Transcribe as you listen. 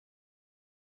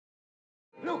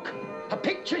Look, a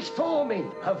picture's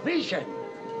forming, a vision.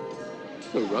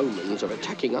 The Romans are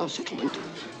attacking our settlement.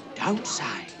 Don't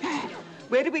say.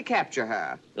 Where did we capture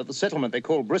her? At the settlement they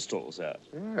call Bristol, sir.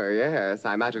 Oh, yes,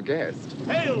 I might have guessed.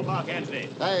 Hail, Mark Antony!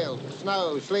 Hail,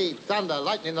 snow, sleet, thunder,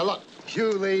 lightning, the lot.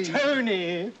 Julie.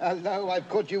 Tony! Hello, I've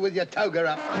caught you with your toga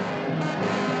up.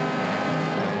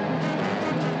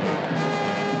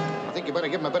 I think you better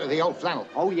give him a bit of the old flannel.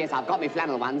 Oh, yes, I've got my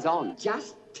flannel ones on.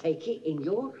 Just take it in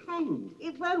your hand.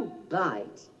 It won't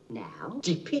bite. Now,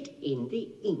 dip it in the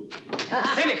ink.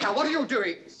 Seneca, what are you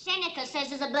doing? Seneca says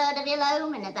there's a bird of ill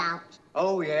omen about.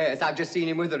 Oh, yes, I've just seen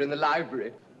him with her in the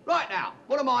library. Right now,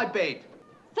 what am I bid?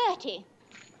 30.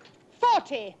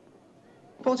 40.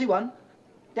 41.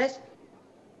 Des,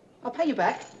 I'll pay you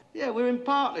back. Yeah, we're in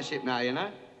partnership now, you know.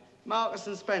 Marcus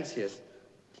and Spencer's.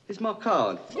 It's my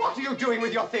card. What are you doing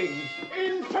with your thing?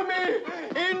 Infamy!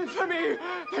 Infamy!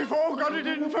 They've all got it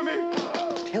in for me.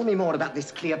 Tell me more about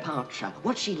this Cleopatra.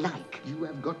 What's she like? You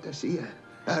have got to see her.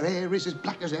 Her hair is as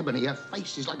black as ebony, her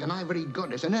face is like an ivory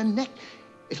goddess, and her neck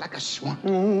is like a swan.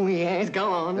 Oh, yes,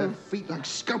 go on. Her feet like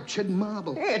sculptured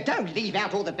marble. Don't leave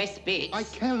out all the best bits. I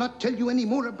cannot tell you any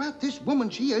more about this woman.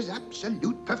 She is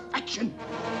absolute perfection.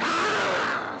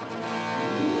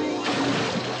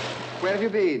 Where have you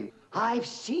been? I've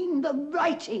seen the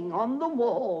writing on the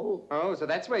wall. Oh, so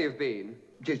that's where you've been.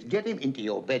 Just get him into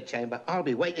your bedchamber. I'll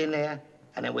be waiting there,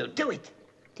 and then we'll do it.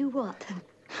 Do what?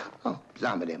 Oh,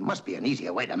 blimey, there must be an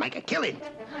easier way to make a killing.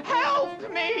 Help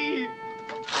me!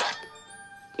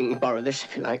 You can borrow this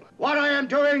if you like. What I am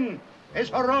doing is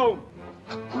for Rome.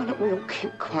 Why don't we all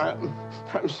keep quiet and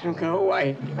perhaps he'll go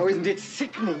away? Oh, isn't it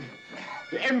sickening?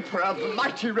 The emperor of the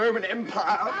mighty Roman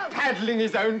Empire paddling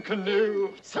his own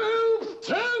canoe. Soup!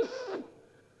 Soup!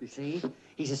 You see,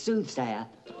 he's a soothsayer.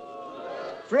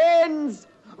 Friends!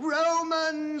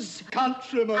 Romans!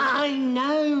 Countrymen! I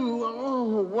know.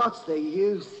 Oh, what's the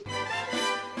use?